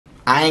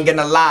I ain't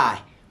gonna lie.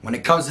 When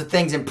it comes to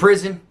things in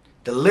prison,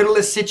 the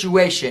littlest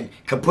situation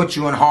could put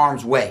you in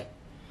harm's way.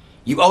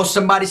 You owe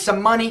somebody some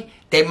money,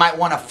 they might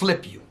want to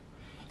flip you.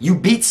 You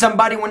beat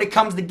somebody when it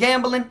comes to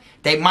gambling,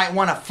 they might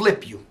want to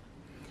flip you.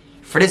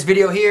 For this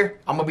video here,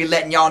 I'm going to be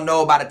letting y'all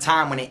know about a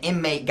time when an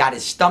inmate got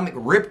his stomach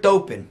ripped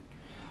open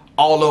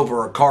all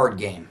over a card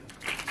game.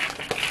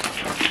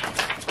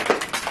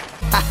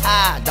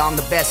 Haha, Dom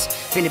the best.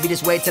 Finna be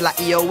this way till I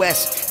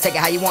EOS. Take it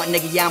how you want,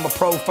 nigga. Yeah, I'm a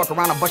pro. Fuck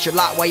around and bust your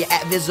lot while you're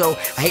at Vizzo.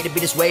 I hate to be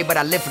this way, but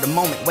I live for the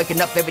moment. Waking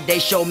up every day,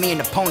 show me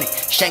an opponent.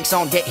 Shanks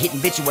on deck, hitting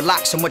bitch with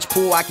locks. So much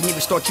pool, I can even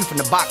start you from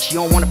the box. You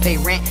don't wanna pay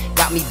rent,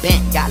 got me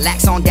bent. Got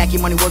lax on deck,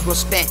 your money was well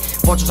spent.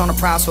 Vultures on the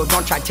prowl, so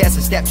don't try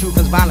testing. Step 2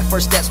 comes violent,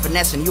 first steps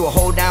finessing. You a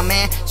hold down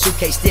man,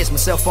 suitcase this. My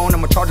cell phone,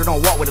 I'm a charger,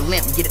 don't walk with a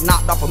limp. Get it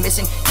knocked off or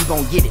missing, you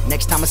gon' get it.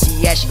 Next time I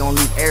see you ass, you gon'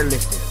 leave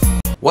airlifted.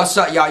 What's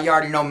up, y'all? You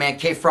already know, man.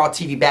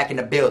 Kfrogtv back in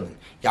the building.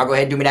 Y'all go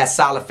ahead and do me that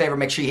solid favor.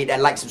 Make sure you hit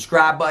that like,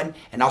 subscribe button.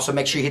 And also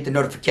make sure you hit the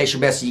notification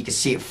bell so you can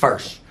see it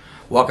first.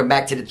 Welcome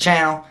back to the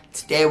channel.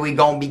 Today we're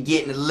going to be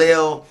getting a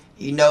little,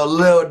 a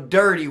little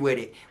dirty with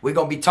it. We're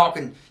going to be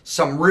talking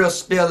some real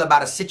spill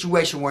about a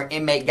situation where an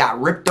inmate got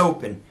ripped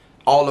open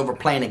all over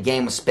playing a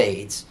game of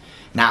spades.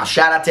 Now,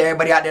 shout out to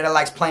everybody out there that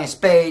likes playing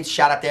spades.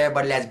 Shout out to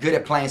everybody that's good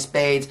at playing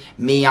spades.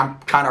 Me, I'm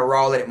kind of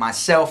raw at it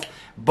myself.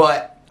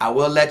 But I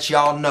will let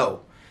y'all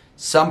know.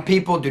 Some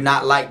people do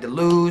not like to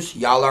lose.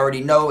 Y'all already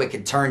know it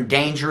can turn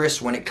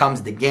dangerous when it comes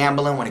to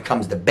gambling, when it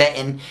comes to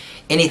betting,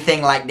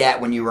 anything like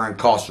that when you were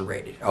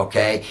incarcerated,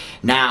 okay?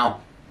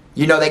 Now,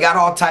 they got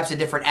all types of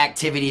different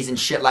activities and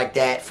shit like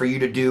that for you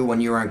to do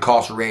when you were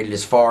incarcerated,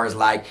 as far as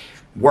like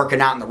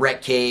working out in the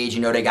rec cage.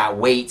 They got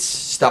weights,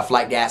 stuff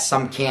like that.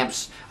 Some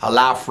camps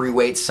allow free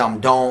weights, some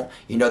don't.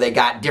 They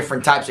got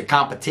different types of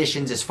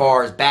competitions as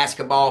far as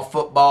basketball,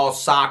 football,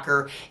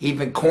 soccer,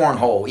 even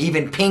cornhole,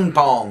 even ping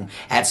pong.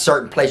 At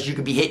certain places, you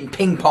could be hitting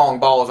ping pong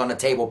balls on the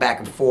table back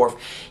and forth.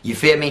 You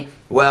feel me?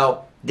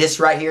 Well, this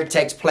right here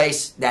takes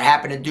place, that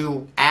happened to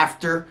do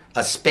after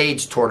a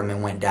Spade'S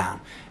tournament went down.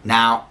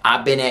 Now,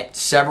 I've been at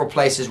several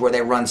places where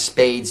they run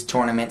Spade'S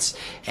tournaments,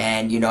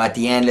 and, at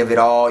the end of it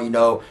all,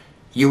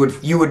 you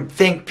would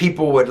think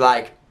people would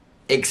like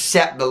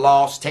accept the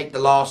loss, take the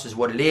loss is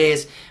what it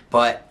is,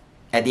 but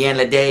at the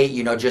end of the day,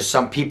 just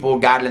some people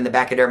got it in the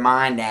back of their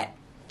mind that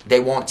they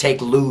won't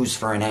take lose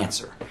for an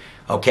answer.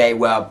 Okay,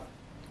 well,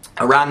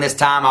 around this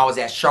time I was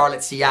at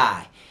Charlotte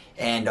CI,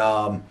 and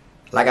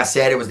like I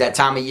said, it was that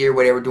time of year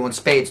where they were doing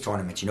Spade'S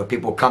tournaments.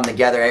 People come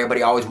together,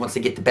 everybody always wants to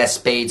get the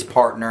best Spade'S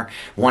partner,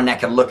 one that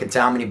can look and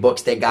tell how many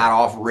books they got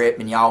off rip,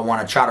 and y'all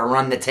want to try to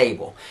run the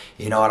table.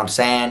 You know what I'm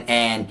saying?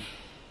 And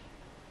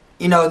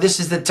this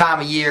is the time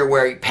of year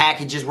where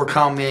packages were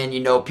coming,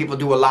 people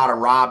do a lot of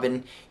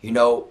robbing,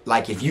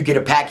 like if you get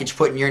a package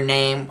put in your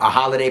name, a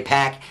holiday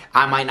pack,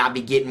 I might not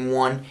be getting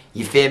one,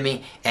 you feel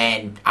me?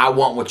 And I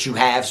want what you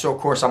have, so of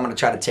course I'm going to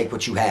try to take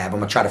what you have. I'm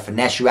going to try to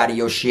finesse you out of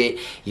your shit,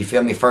 you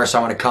feel me? First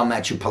I'm going to come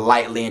at you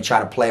politely and try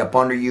to play up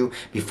under you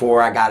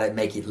before I got to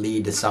make it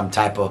lead to some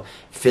type of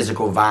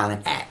physical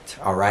violent act,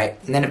 alright?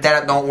 And then if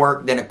that don't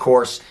work, then of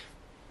course,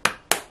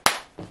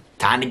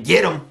 time to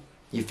get them.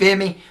 You feel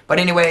me? But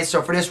anyway,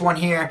 so for this one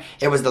here,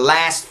 it was the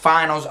last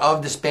finals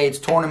of the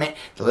Spade'S tournament.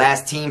 The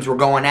last teams were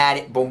going at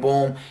it. Boom,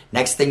 boom.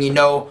 Next thing you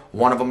know,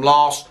 one of them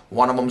lost.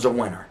 One of them's a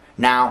winner.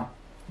 Now,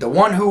 the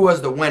one who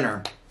was the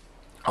winner,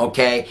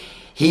 okay,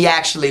 he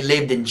actually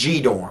lived in G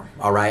dorm,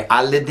 all right?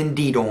 I lived in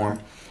D dorm.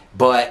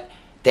 But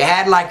they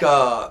had like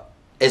a,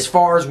 as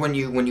far as when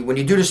you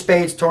do the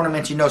Spade'S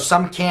tournaments,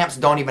 some camps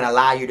don't even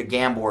allow you to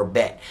gamble or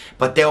bet.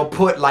 But they'll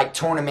put like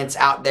tournaments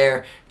out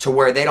there to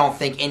where they don't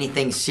think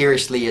anything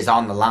seriously is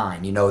on the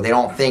line. They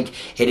don't think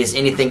it is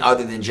anything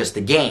other than just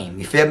a game.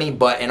 You feel me?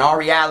 But in all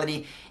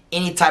reality,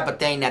 any type of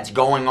thing that's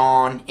going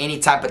on, any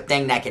type of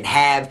thing that can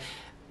have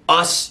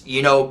us,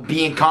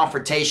 be in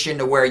confrontation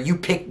to where you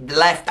pick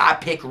left, I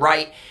pick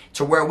right,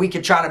 to where we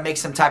could try to make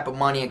some type of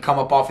money and come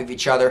up off of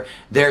each other,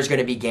 there's going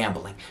to be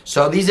gambling.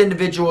 So these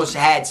individuals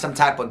had some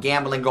type of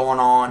gambling going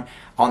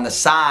on the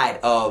side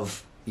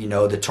of,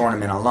 the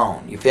tournament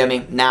alone. You feel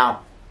me?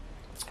 Now,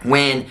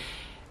 when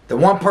the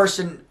one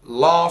person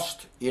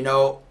lost,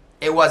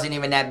 it wasn't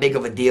even that big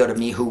of a deal to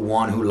me who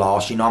won, who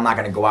lost. I'm not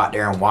going to go out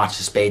there and watch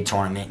the Spade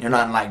tournament or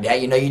nothing like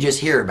that. You just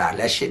hear about it.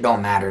 That shit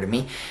don't matter to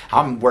me.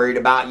 I'm worried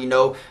about,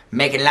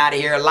 making it out of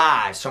here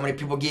alive. So many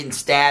people getting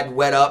stabbed,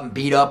 wet up, and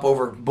beat up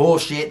over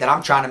bullshit that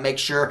I'm trying to make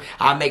sure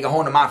I make it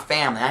home to my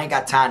family. I ain't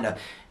got time to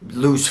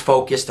lose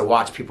focus to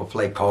watch people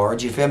play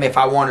cards. You feel me? If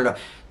I wanted to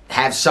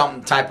have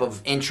some type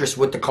of interest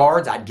with the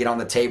cards, I'd get on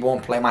the table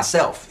and play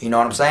myself. You know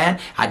what I'm saying?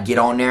 I'd get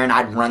on there and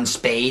I'd run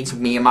Spades,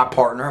 me and my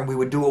partner, and we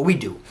would do what we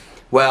do.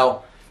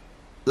 Well,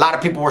 a lot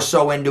of people were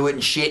so into it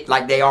and shit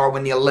like they are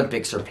when the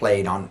Olympics are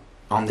played on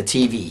the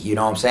TV. You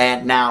know what I'm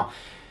saying? Now,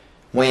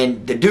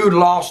 when the dude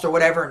lost or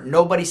whatever,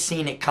 nobody's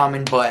seen it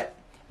coming, but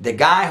the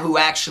guy who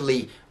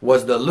actually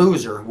was the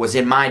loser was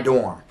in my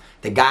dorm.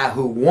 The guy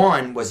who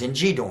won was in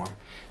G dorm.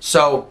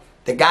 So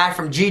the guy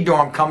from G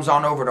dorm comes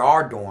on over to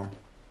our dorm,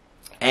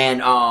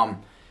 and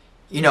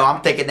you know,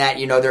 I'm thinking that,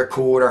 you know, they're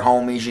cool, they're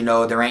homies, you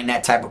know, there ain't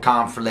that type of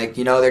conflict,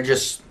 you know, they're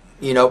just,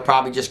 you know,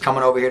 probably just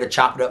coming over here to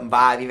chop it up and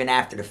vibe even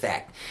after the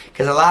fact.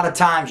 Because a lot of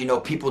times, you know,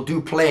 people do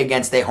play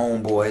against their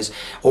homeboys,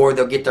 or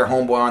they'll get their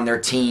homeboy on their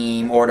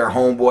team, or their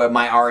homeboy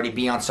might already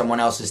be on someone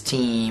else's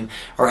team,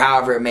 or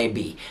however it may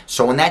be.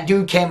 So when that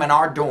dude came in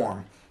our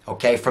dorm,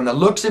 okay, from the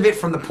looks of it,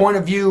 from the point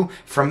of view,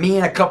 from me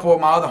and a couple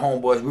of my other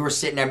homeboys, we were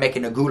sitting there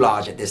making a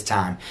goulash at this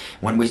time.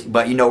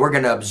 But you know, we're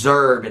going to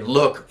observe and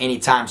look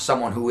anytime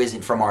someone who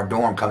isn't from our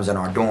dorm comes in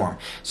our dorm.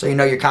 So, you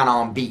know, you're kind of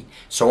on beat.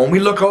 So when we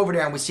look over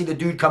there and we see the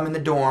dude come in the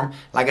dorm,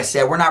 like I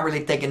said, we're not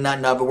really thinking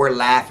nothing of it. We're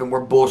laughing,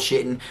 we're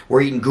bullshitting,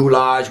 we're eating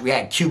goulash. We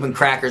had Cuban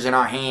crackers in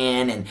our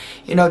hand and,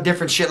 you know,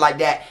 different shit like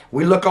that.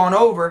 We look on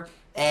over.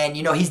 And,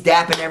 you know, he's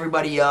dapping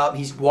everybody up.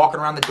 He's walking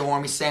around the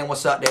dorm. He's saying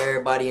what's up to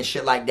everybody and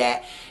shit like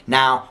that.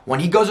 Now,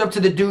 when he goes up to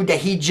the dude that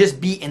he just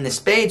beat in the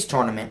Spade'S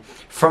tournament,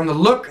 from the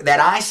look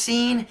that I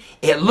seen,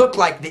 it looked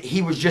like that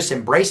he was just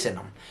embracing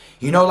him.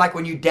 You know, like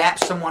when you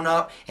dap someone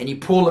up and you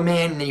pull them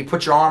in and then you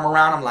put your arm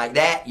around them like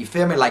that. You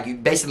feel me? Like you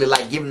basically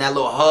like give them that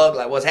little hug,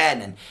 like what's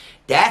happening.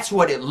 That's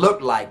what it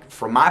looked like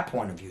from my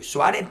point of view.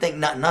 So I didn't think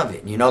nothing of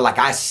it. You know, like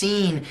I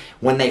seen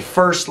when they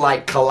first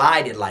like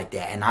collided like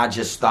that. And I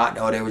just thought,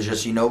 oh, they was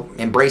just, you know,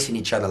 embracing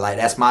each other like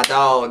that's my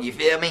dog. You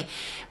feel me?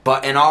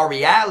 But in all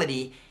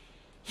reality,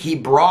 he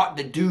brought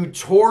the dude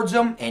towards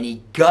him and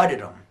he gutted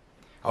him.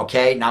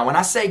 Okay, now when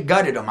I say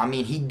gutted him, I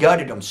mean he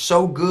gutted him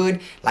so good,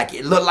 like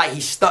it looked like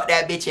he stuck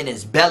that bitch in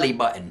his belly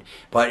button.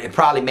 But it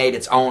probably made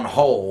its own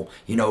hole,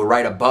 you know,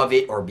 right above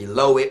it or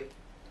below it.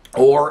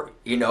 Or,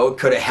 you know, it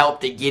could have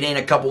helped it get in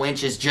a couple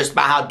inches just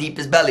by how deep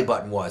his belly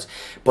button was.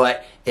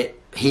 But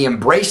he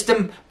embraced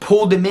him,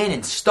 pulled him in,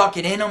 and stuck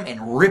it in him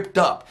and ripped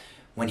up.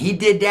 When he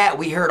did that,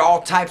 we heard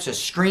all types of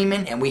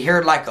screaming, and we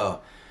heard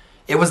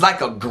it was like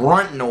a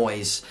grunt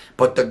noise.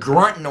 But the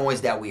grunt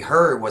noise that we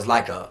heard was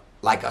like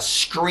a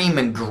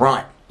screaming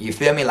grunt. You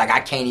feel me? Like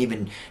I can't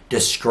even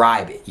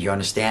describe it. You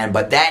understand?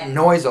 But that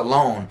noise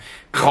alone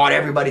caught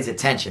everybody's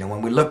attention. And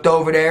when we looked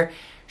over there,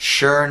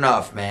 sure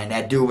enough, man,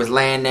 that dude was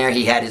laying there.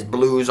 He had his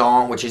blues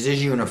on, which is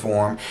his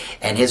uniform,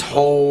 and his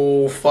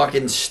whole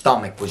fucking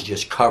stomach was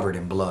just covered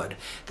in blood.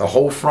 The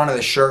whole front of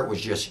the shirt was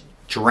just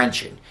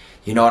drenching.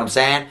 You know what I'm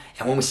saying?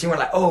 And when we see him, we're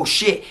like, oh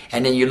shit.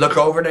 And then you look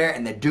over there,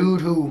 and the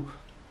dude who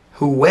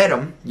wet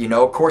him, you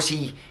know, of course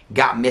he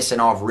got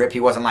missing off rip. He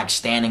wasn't like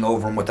standing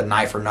over him with a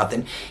knife or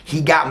nothing. He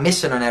got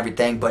missing on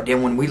everything, but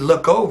then when we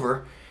look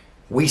over,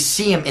 we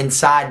see him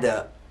inside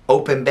the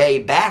open bay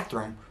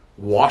bathroom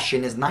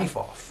washing his knife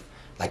off.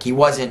 Like he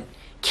wasn't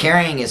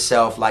carrying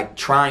himself like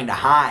trying to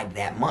hide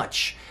that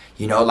much.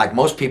 You know, like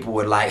most people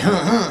would like,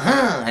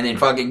 and then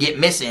fucking get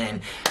missing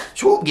and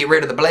swoop, get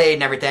rid of the blade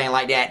and everything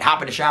like that.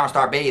 Hop in the shower and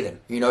start bathing.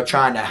 You know,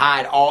 trying to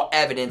hide all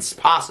evidence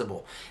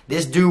possible.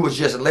 This dude was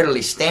just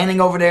literally standing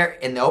over there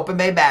in the open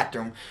bay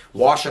bathroom,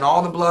 washing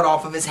all the blood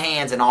off of his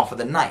hands and off of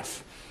the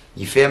knife.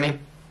 You feel me?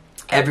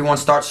 Everyone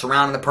starts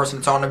surrounding the person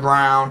that's on the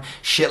ground,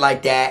 shit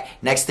like that.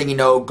 Next thing you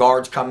know,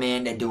 guards come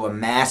in, they do a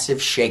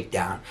massive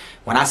shakedown.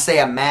 When I say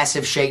a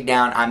massive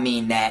shakedown, I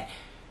mean that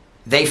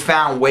they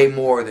found way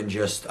more than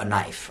just a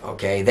knife,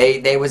 okay?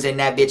 They was in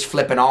that bitch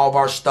flipping all of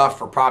our stuff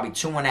for probably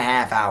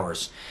 2.5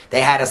 hours. They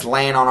had us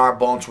laying on our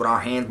bunks with our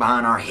hands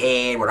behind our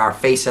head, with our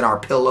face in our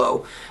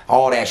pillow,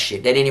 all that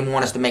shit. They didn't even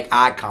want us to make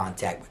eye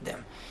contact with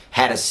them.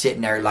 Had us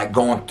sitting there like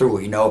going through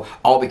it, you know,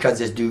 all because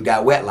this dude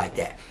got wet like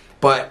that.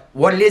 But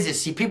what it is,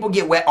 see, people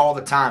get wet all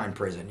the time in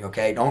prison,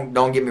 okay?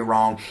 Don't get me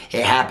wrong.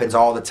 It happens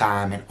all the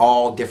time in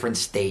all different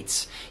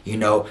states, you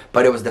know.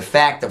 But it was the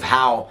fact of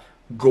how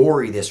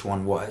gory this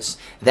one was.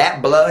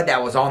 That blood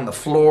that was on the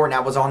floor and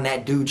that was on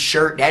that dude's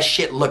shirt, that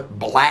shit looked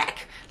black,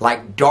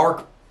 like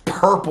dark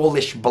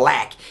purplish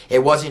black. It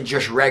wasn't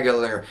just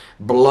regular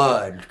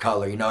blood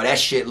color, you know. That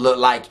shit looked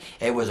like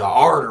it was an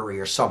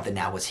artery or something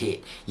that was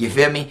hit. You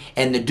feel me?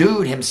 And the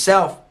dude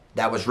himself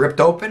that was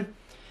ripped open,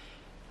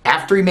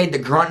 after he made the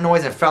grunt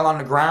noise and fell on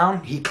the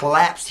ground, he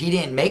collapsed. He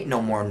didn't make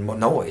no more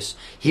noise.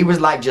 He was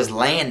like just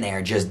laying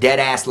there, just dead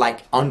ass,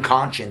 like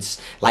unconscious,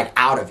 like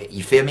out of it.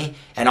 You feel me?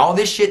 And all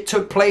this shit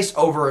took place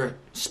over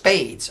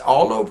Spade'S,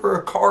 all over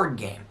a card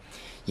game.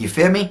 You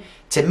feel me?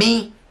 To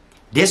me,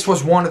 this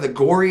was one of the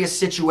goriest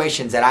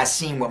situations that I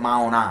seen with my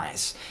own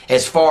eyes.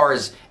 As far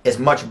as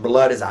much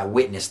blood as I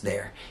witnessed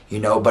there, you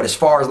know. But as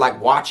far as like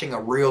watching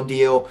a real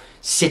deal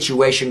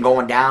situation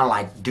going down,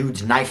 like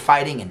dudes knife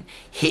fighting and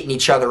hitting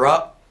each other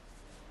up,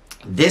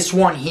 this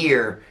one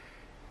here,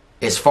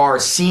 as far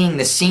as seeing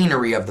the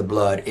scenery of the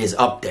blood, is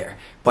up there.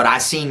 But I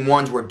seen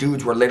ones where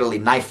dudes were literally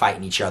knife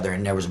fighting each other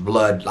and there was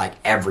blood like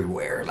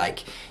everywhere.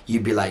 Like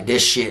you'd be like,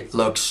 this shit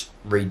looks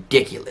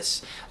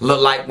ridiculous.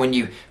 Look like when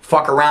you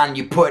fuck around and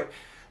you put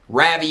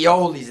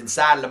raviolis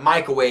inside of the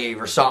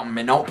microwave or something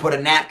and don't put a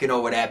napkin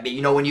over that. But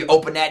you know when you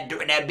open that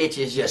and that bitch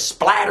is just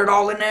splattered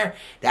all in there?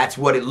 That's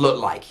what it looked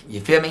like. You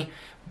feel me?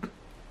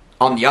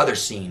 on the other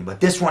scene. But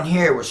this one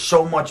here was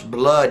so much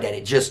blood that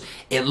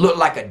it looked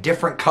like a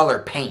different color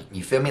paint.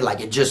 You feel me?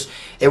 Like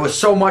it was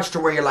so much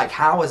to where you're like,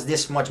 how is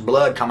this much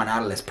blood coming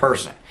out of this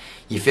person?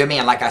 You feel me?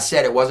 And like I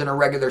said, it wasn't a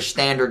regular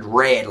standard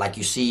red like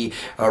you see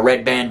a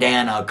red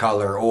bandana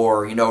color,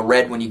 or, you know,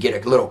 red when you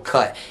get a little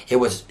cut. It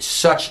was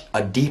such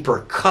a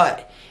deeper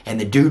cut, and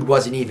the dude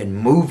wasn't even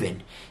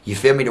moving. You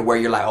feel me? To where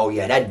you're like, oh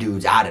yeah, that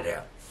dude's out of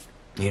there.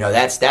 You know,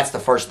 that's the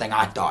first thing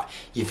I thought.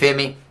 You feel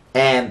me?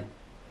 And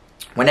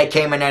when they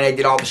came in there, they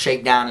did all the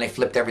shakedown and they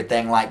flipped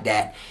everything like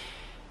that.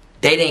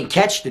 They didn't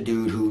catch the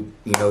dude who,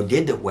 you know,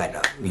 did the wet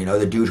up. You know,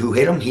 the dude who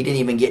hit him, he didn't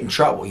even get in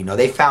trouble. You know,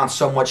 they found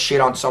so much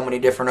shit on so many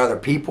different other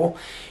people,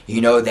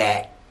 you know,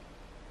 that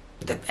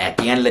at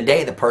the end of the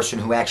day, the person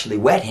who actually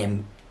wet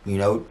him, you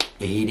know,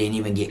 he didn't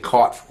even get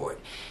caught for it.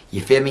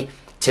 You feel me?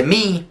 To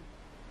me,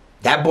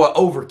 that boy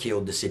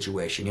overkilled the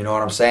situation, you know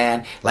what I'm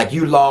saying? Like,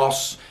 you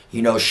lost,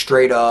 you know,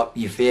 straight up,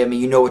 you feel me?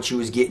 You know what you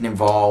was getting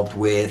involved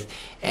with.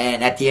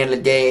 And at the end of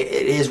the day,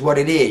 it is what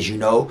it is, you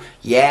know?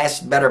 Yes,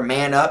 better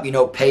man up, you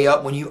know, pay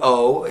up when you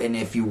owe. And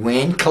if you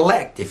win,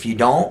 collect. If you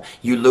don't,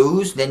 you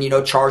lose, then, you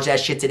know, charge that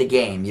shit to the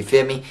game, you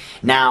feel me?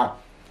 Now,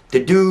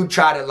 the dude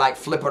tried to, like,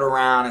 flip it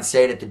around and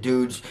say that the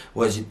dude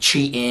was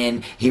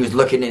cheating. He was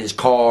looking at his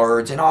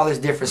cards and all this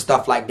different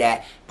stuff like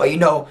that. But, you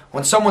know,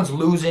 when someone's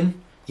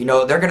losing, you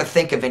know, they're going to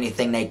think of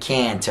anything they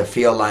can to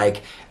feel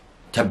like,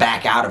 to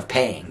back out of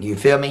paying. You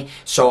feel me?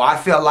 So I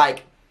feel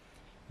like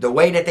the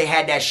way that they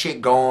had that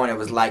shit going, it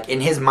was like,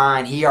 in his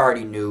mind, he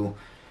already knew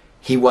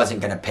he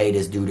wasn't going to pay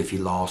this dude if he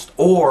lost.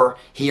 Or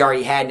he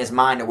already had in his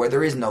mind that where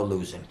there is no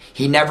losing.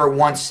 He never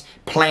once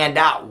planned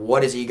out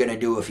what is he going to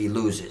do if he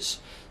loses.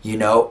 You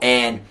know?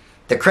 And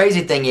the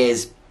crazy thing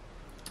is,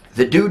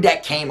 the dude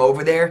that came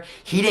over there,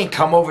 he didn't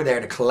come over there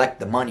to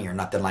collect the money or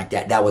nothing like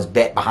that. That was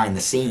bet behind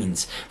the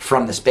scenes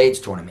from the Spade'S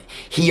tournament.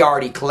 He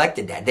already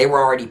collected that. They were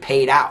already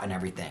paid out and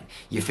everything.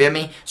 You feel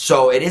me?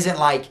 So it isn't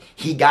like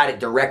he got it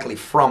directly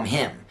from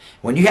him.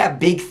 When you have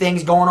big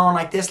things going on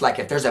like this, like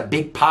if there's a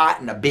big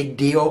pot and a big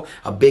deal,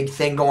 a big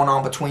thing going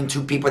on between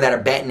two people that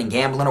are betting and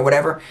gambling or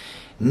whatever,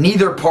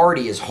 neither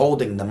party is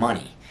holding the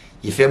money.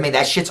 You feel me?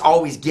 That shit's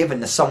always given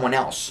to someone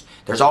else.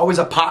 There's always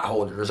a pot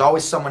holder. There's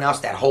always someone else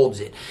that holds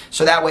it.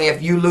 So that way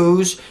if you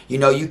lose, you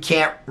know, you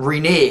can't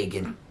renege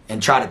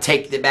and try to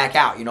take it back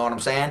out. You know what I'm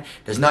saying?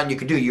 There's nothing you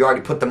can do. You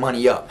already put the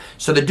money up.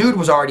 So the dude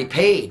was already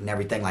paid and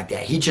everything like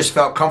that. He just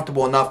felt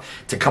comfortable enough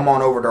to come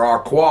on over to our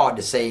quad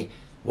to say,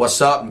 what's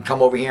up, and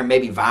come over here and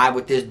maybe vibe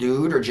with this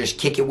dude or just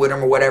kick it with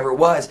him or whatever it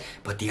was.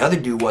 But the other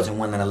dude wasn't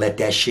willing to let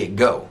that shit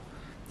go.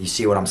 You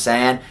see what I'm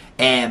saying?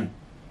 And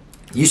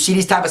you see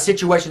these type of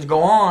situations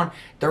go on,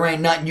 there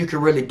ain't nothing you can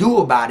really do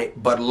about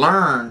it but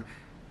learn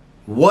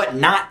what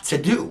not to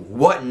do,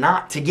 what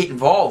not to get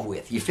involved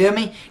with. You feel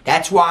me?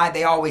 That's why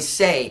they always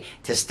say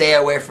to stay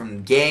away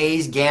from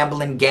gays,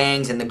 gambling,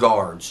 gangs, and the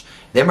guards.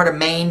 Them are the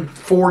main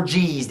 4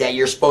 G's that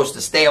you're supposed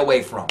to stay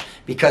away from,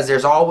 because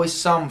there's always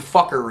some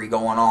fuckery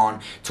going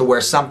on to where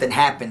something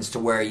happens to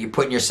where you're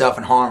putting yourself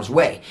in harm's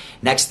way.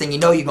 Next thing you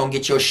know, you're going to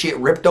get your shit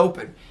ripped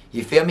open.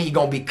 You feel me? You're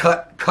going to be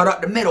cut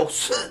up the middle.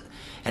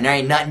 And there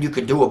ain't nothing you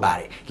could do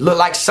about it. It look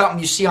like something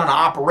you see on an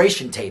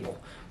operation table.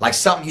 Like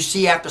something you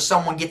see after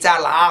someone gets out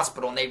of the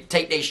hospital and they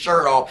take their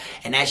shirt off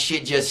and that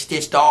shit just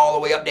stitched all the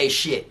way up their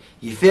shit.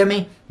 You feel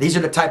me? These are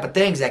the type of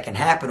things that can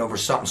happen over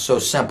something so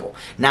simple.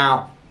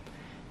 Now,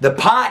 the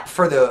pot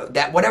for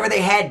that whatever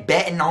they had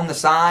betting on the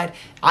side,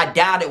 I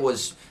doubt it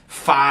was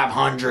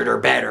 500 or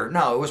better.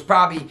 No, it was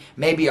probably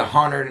maybe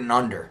 100 and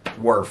under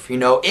worth. You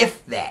know,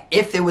 if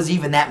it was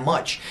even that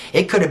much.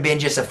 It could have been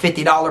just a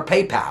 $50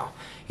 PayPal.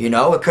 You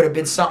know, it could have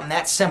been something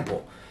that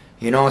simple.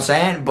 You know what I'm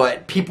saying?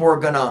 But people are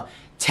going to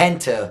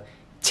tend to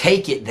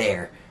take it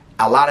there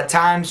a lot of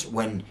times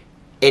when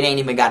it ain't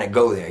even got to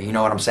go there. You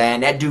know what I'm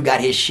saying? That dude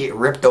got his shit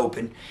ripped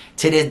open.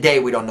 To this day,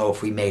 we don't know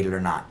if we made it or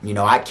not. You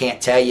know, I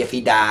can't tell you if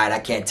he died. I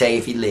can't tell you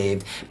if he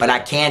lived. But I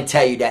can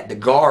tell you that the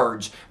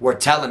guards were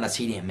telling us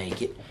he didn't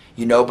make it.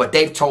 You know, but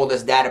they've told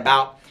us that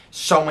about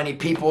so many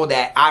people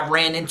that I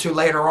ran into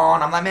later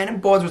on. I'm like, man,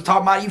 them boys was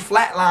talking about you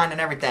flatlined and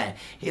everything.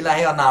 He's like,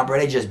 hell nah, bro.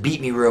 They just beat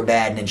me real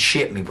bad and then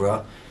shit me,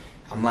 bro.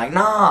 I'm like,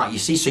 nah. You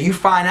see, so you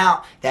find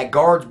out that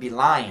guards be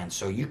lying.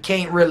 So you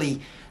can't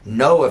really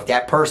know if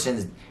that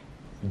person's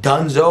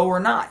donezo or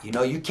not. You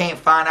know, you can't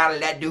find out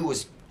if that dude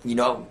was, you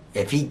know,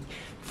 if he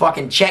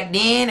fucking checked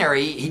in or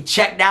he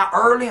checked out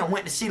early and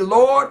went to see the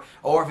Lord,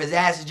 or if his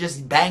ass is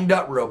just banged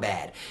up real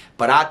bad.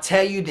 But I'll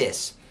tell you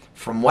this.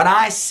 From what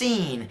I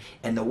seen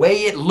and the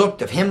way it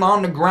looked of him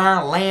on the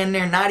ground, laying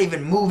there, not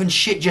even moving,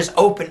 shit just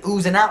open,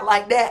 oozing out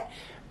like that,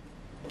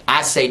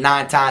 I say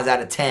 9 times out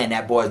of 10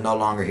 that boy's no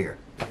longer here.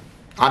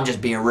 I'm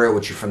just being real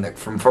with you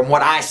from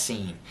what I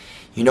seen.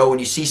 You know, when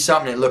you see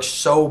something that looks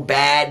so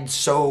bad,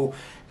 so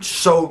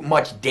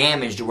much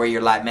damage to where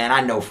you're like, man,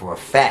 I know for a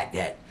fact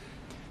that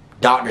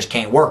doctors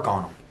can't work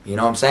on them. You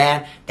know what I'm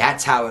saying?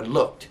 That's how it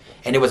looked.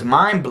 And it was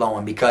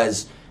mind-blowing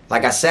because,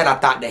 like I said, I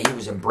thought that he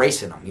was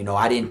embracing them. You know,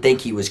 I didn't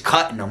think he was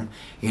cutting them.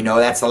 You know,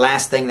 that's the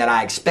last thing that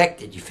I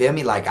expected. You feel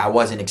me? Like, I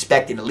wasn't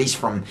expecting, at least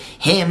from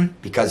him,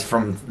 because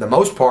from the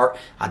most part,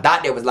 I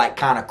thought they was like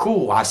kind of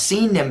cool. I've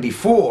seen them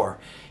before.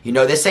 You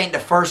know, this ain't the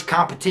first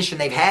competition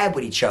they've had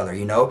with each other,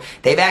 you know.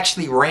 They've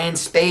actually ran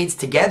Spade'S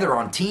together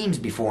on teams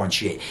before and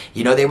shit.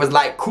 You know, they was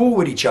like cool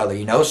with each other,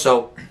 you know.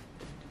 So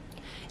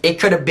it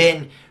could have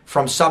been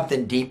from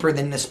something deeper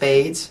than the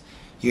Spade'S,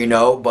 you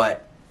know,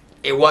 but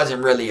it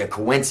wasn't really a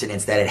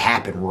coincidence that it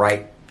happened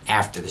right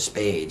after the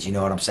Spade'S, you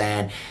know what I'm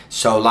saying?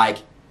 So, like,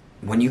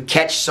 when you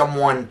catch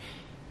someone,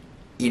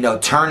 you know,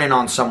 turning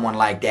on someone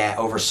like that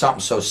over something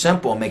so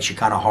simple, it makes you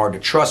kind of hard to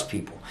trust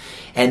people.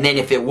 And then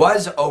if it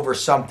was over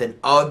something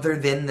other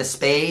than the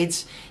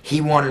Spade'S, he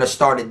wanted to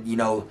start, you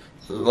know,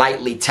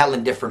 lightly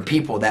telling different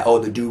people that, oh,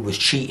 the dude was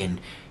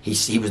cheating.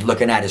 He was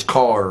looking at his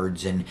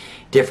cards and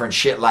different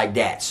shit like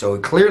that. So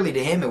clearly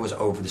to him it was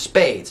over the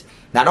Spade'S.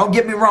 Now don't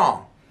get me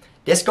wrong.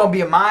 This going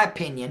to be my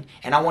opinion,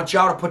 and I want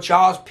y'all to put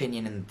y'all's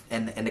opinion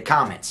in the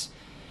comments.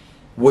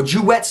 Would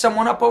you wet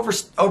someone up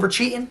over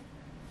cheating?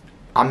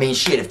 I mean,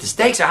 shit, if the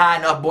stakes are high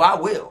enough, boy,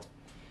 I will.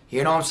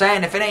 You know what I'm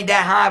saying? If it ain't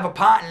that high of a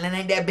pot and it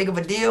ain't that big of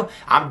a deal,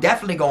 I'm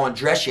definitely going to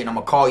address you and I'm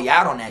going to call you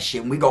out on that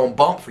shit. And we going to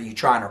bump for you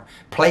trying to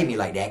play me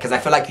like that. Because I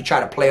feel like you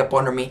try to play up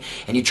under me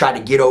and you try to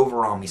get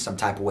over on me some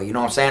type of way. You know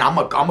what I'm saying? I'm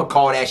going to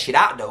call that shit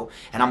out, though.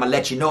 And I'm going to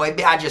let you know,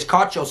 hey, I just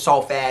caught your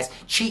soft ass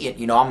cheating.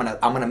 You know, I'm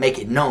going to make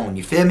it known.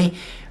 You feel me?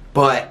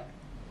 But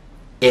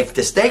if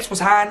the stakes was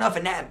high enough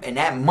and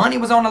that money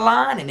was on the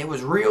line and it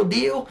was real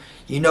deal,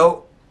 you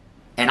know,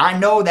 and I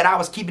know that I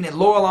was keeping it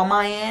loyal on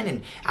my end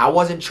and I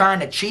wasn't trying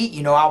to cheat.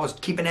 You know, I was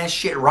keeping that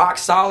shit rock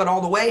solid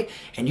all the way.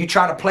 And you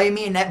try to play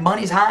me and that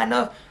money's high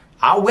enough,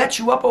 I'll wet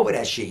you up over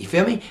that shit. You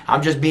feel me?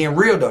 I'm just being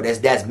real, though.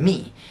 That's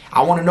me.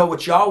 I want to know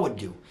what y'all would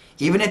do.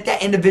 Even if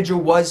that individual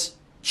was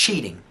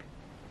cheating,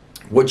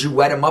 would you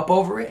wet him up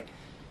over it?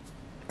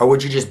 Or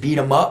would you just beat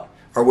him up?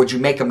 Or would you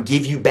make him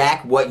give you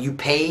back what you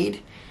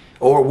paid?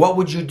 Or what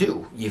would you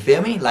do? You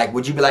feel me? Like,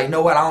 would you be like, you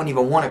know what? I don't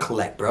even want to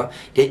collect, bro.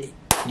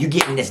 You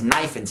getting this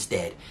knife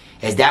instead.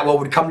 Is that what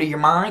would come to your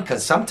mind?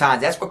 Because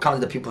sometimes that's what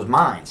comes to people's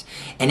minds.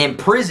 And in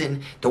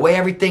prison, the way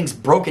everything's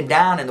broken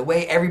down and the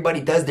way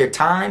everybody does their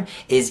time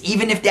is,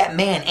 even if that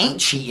man ain't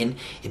cheating,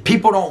 if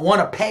people don't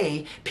want to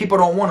pay, people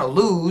don't want to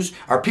lose,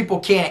 or people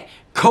can't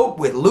cope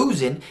with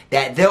losing,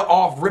 that they're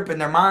off ripping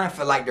their mind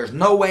for like, there's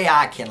no way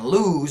I can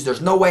lose,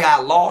 there's no way I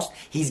lost,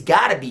 he's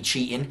got to be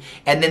cheating.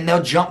 And then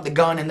they'll jump the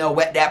gun and they'll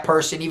wet that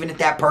person, even if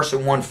that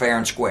person won fair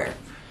and square.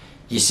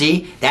 You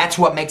see, that's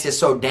what makes it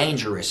so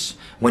dangerous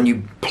when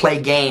you play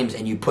games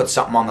and you put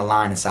something on the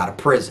line inside of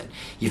prison.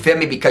 You feel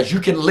me? Because you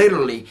can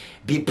literally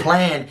be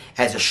playing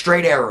as a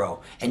straight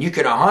arrow and you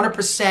could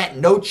 100%,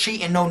 no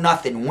cheating, no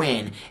nothing,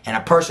 win. And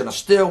a person will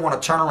still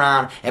want to turn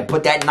around and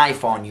put that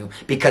knife on you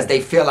because they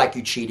feel like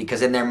you cheated,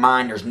 because in their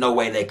mind there's no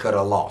way they could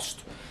have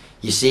lost.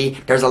 You see,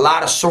 there's a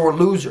lot of sore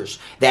losers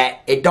that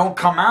it don't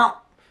come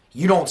out.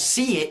 You don't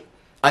see it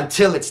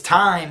until it's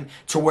time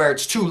to where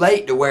it's too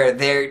late, to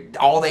where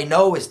all they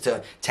know is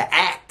to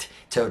act,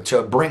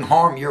 to bring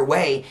harm your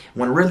way,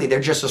 when really they're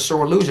just a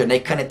sore loser and they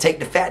couldn't take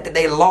the fact that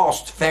they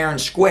lost fair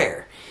and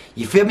square.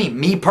 You feel me?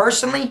 Me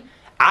personally,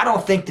 I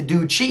don't think the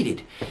dude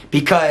cheated,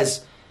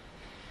 because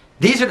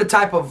these are the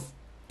type of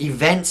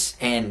events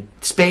and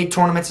spade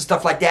tournaments and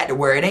stuff like that to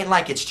where it ain't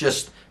like it's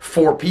just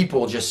 4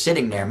 people just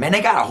sitting there. Man,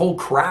 they got a whole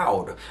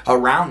crowd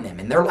around them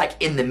and they're like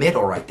in the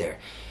middle right there.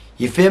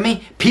 You feel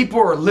me? People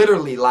are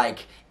literally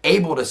like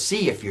able to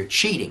see if you're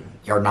cheating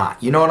or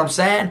not. You know what I'm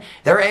saying?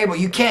 They're able.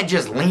 You can't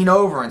just lean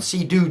over and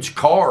see dudes'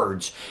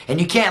 cards, and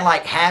you can't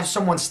like have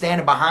someone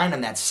standing behind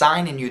them that's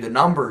signing you the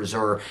numbers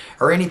or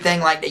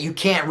anything like that. You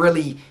can't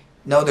really,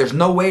 no, there's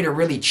no way to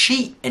really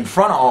cheat in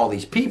front of all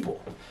these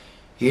people.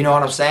 You know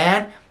what I'm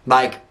saying?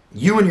 Like,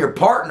 you and your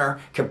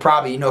partner can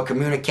probably, you know,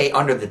 communicate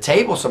under the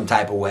table some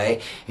type of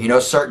way, you know,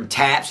 certain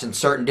taps and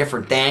certain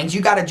different things.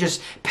 You got to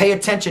just pay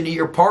attention to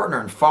your partner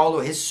and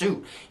follow his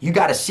suit. You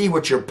got to see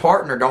what your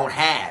partner don't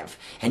have,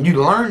 and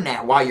you learn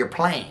that while you're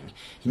playing.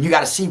 And you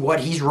got to see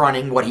what he's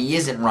running, what he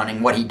isn't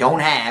running, what he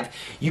don't have.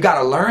 You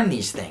got to learn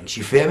these things.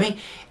 You feel me?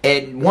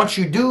 And once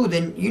you do,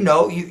 then, you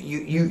know,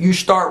 you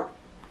start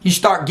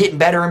getting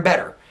better and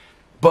better.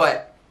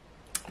 But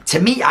to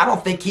me, I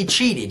don't think he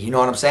cheated. You know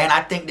what I'm saying?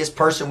 I think this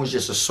person was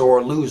just a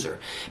sore loser,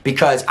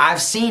 because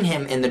I've seen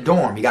him in the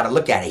dorm. You got to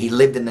look at it. He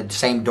lived in the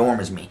same dorm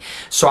as me.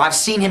 So I've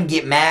seen him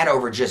get mad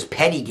over just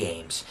petty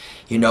games.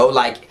 You know,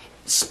 like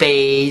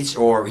spades,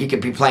 or he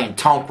could be playing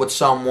tonk with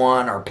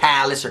someone, or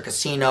palace, or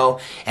casino,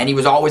 and he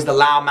was always the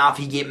loudmouth.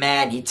 He'd get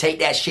mad. He'd take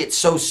that shit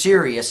so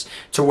serious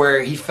to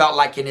where he felt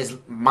like in his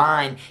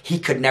mind he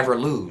could never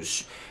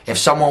lose. If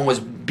someone was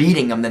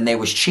beating him, then they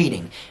was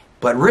cheating.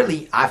 But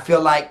really, I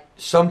feel like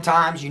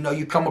sometimes, you know,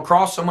 you come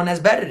across someone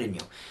that's better than you.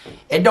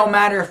 It don't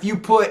matter if you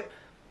put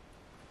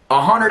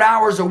 100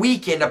 hours a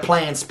week into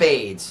playing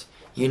spades.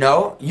 You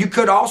know, you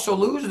could also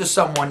lose to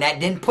someone that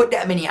didn't put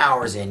that many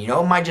hours in. You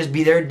know, it might just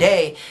be their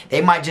day.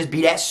 They might just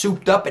be that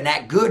souped up and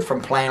that good from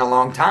playing a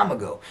long time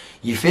ago.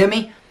 You feel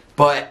me?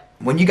 But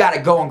when you got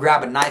to go and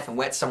grab a knife and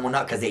wet someone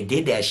up because they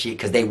did that shit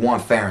because they won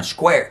fair and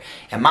square,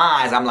 in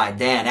my eyes, I'm like,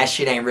 damn, that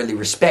shit ain't really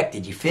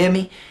respected, you feel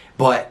me?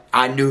 But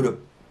I knew to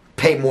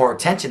pay more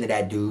attention to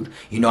that dude.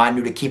 You know, I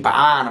knew to keep an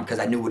eye on him because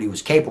I knew what he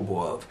was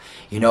capable of.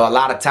 You know, a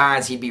lot of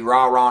times he'd be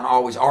rah-rah and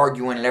always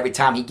arguing, and every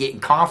time he'd get in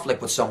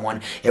conflict with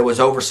someone, it was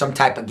over some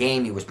type of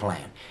game he was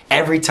playing.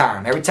 Every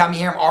time. Every time you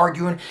hear him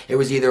arguing, it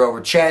was either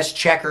over chess,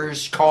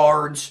 checkers,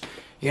 cards,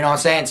 you know what I'm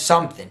saying?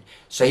 Something.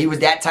 So he was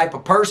that type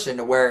of person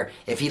to where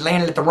if he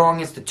landed at the wrong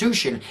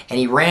institution and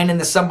he ran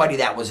into somebody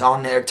that was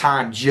on their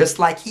time just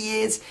like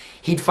he is,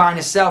 he'd find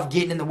himself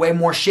getting into way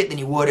more shit than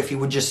he would if he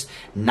would just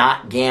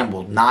not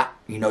gamble, not,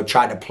 you know,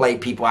 try to play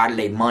people out of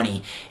their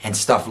money and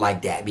stuff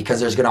like that. Because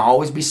there's going to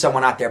always be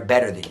someone out there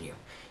better than you.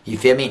 You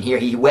feel me? And here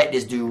he wet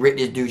this dude, ripped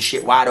this dude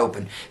shit wide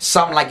open.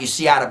 Something like you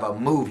see out of a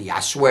movie, I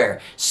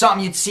swear.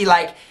 Something you'd see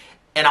like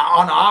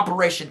on the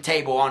operation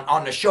table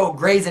on the show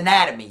Grey's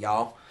Anatomy,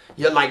 y'all.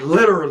 You're like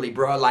literally,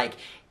 bro, like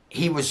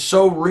he was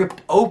so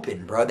ripped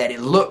open, bro, that it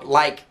looked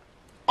like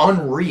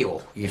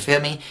unreal. You feel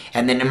me?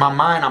 And then in my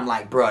mind, I'm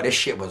like, bro, this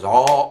shit was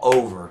all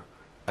over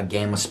a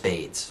game of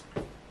spades.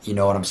 You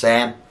know what I'm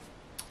saying?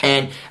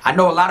 And I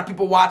know a lot of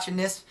people watching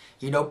this,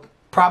 you know,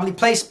 probably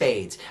play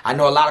spades. I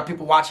know a lot of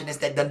people watching this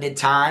that done did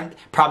time,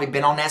 probably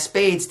been on that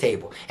spades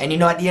table. And you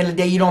know, at the end of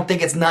the day, you don't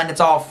think it's nothing. It's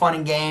all fun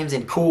and games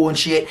and cool and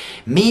shit.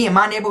 Me in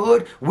my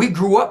neighborhood, we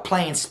grew up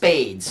playing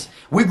spades.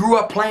 We grew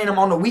up playing them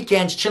on the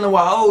weekends, chilling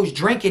with hoes,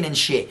 drinking and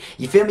shit.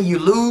 You feel me? You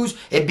lose,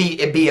 it'd be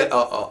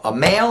a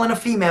male and a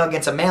female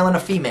against a male and a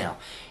female.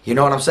 You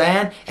know what I'm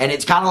saying? And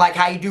it's kind of like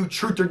how you do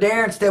truth or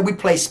dare. Instead, we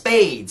play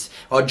spades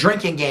or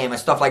drinking game and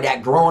stuff like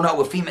that. Growing up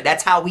with female,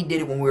 that's how we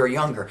did it when we were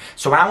younger.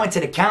 So when I went to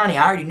the county,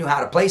 I already knew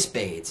how to play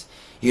spades.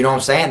 You know what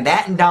I'm saying?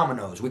 That and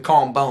dominoes. We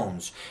call them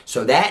bones.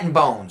 So that and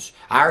bones.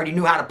 I already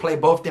knew how to play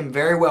both of them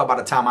very well by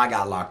the time I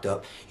got locked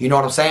up. You know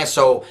what I'm saying?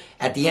 So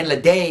at the end of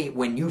the day,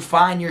 when you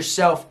find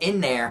yourself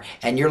in there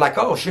and you're like,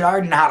 oh shit, I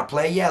already know how to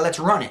play. Yeah, let's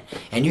run it.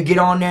 And you get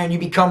on there and you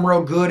become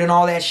real good and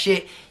all that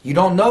shit. You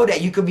don't know that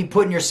you could be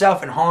putting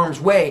yourself in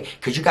harm's way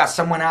because you got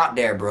someone out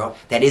there, bro,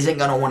 that isn't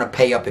going to want to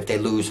pay up if they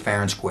lose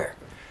fair and square.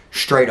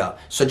 Straight up.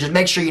 So just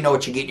make sure you know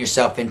what you're getting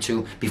yourself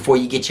into before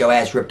you get your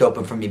ass ripped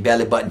open from your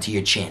belly button to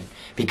your chin.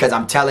 Because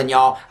I'm telling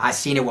y'all, I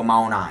seen it with my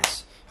own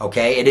eyes.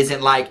 Okay? It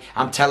isn't like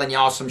I'm telling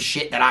y'all some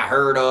shit that I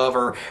heard of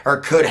or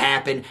could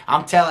happen.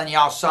 I'm telling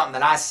y'all something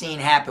that I seen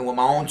happen with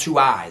my own two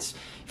eyes.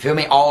 You feel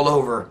me? All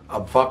over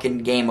a fucking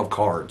game of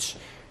cards.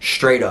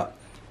 Straight up.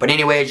 But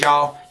anyways,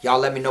 y'all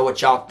let me know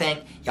what y'all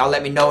think. Y'all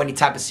let me know any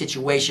type of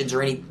situations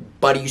or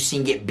anybody you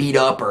seen get beat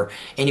up or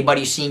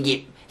anybody you seen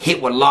get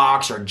hit with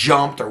locks or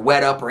jumped or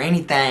wet up or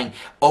anything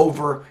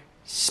over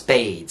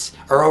spades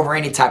or over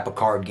any type of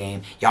card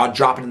game. Y'all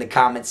drop it in the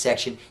comment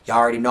section. Y'all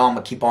already know I'm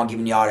going to keep on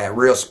giving y'all that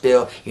real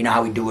spill. You know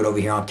how we do it over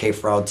here on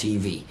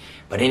Kfrogtv.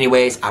 But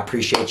anyways, I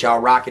appreciate y'all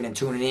rocking and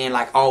tuning in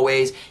like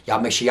always. Y'all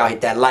make sure y'all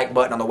hit that like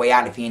button on the way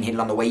out if you ain't hit it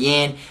on the way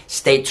in.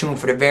 Stay tuned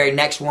for the very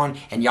next one.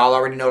 And y'all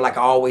already know, like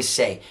I always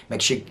say,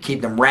 make sure you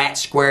keep them rats,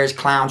 squares,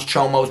 clowns,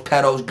 chomos,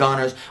 pedos,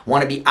 gunners,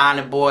 wannabe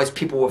island boys,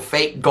 people with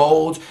fake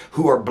golds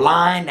who are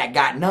blind, that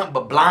got nothing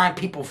but blind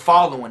people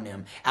following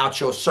them out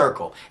your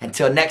circle.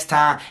 Until next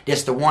time,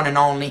 this the one and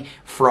only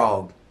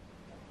Frog.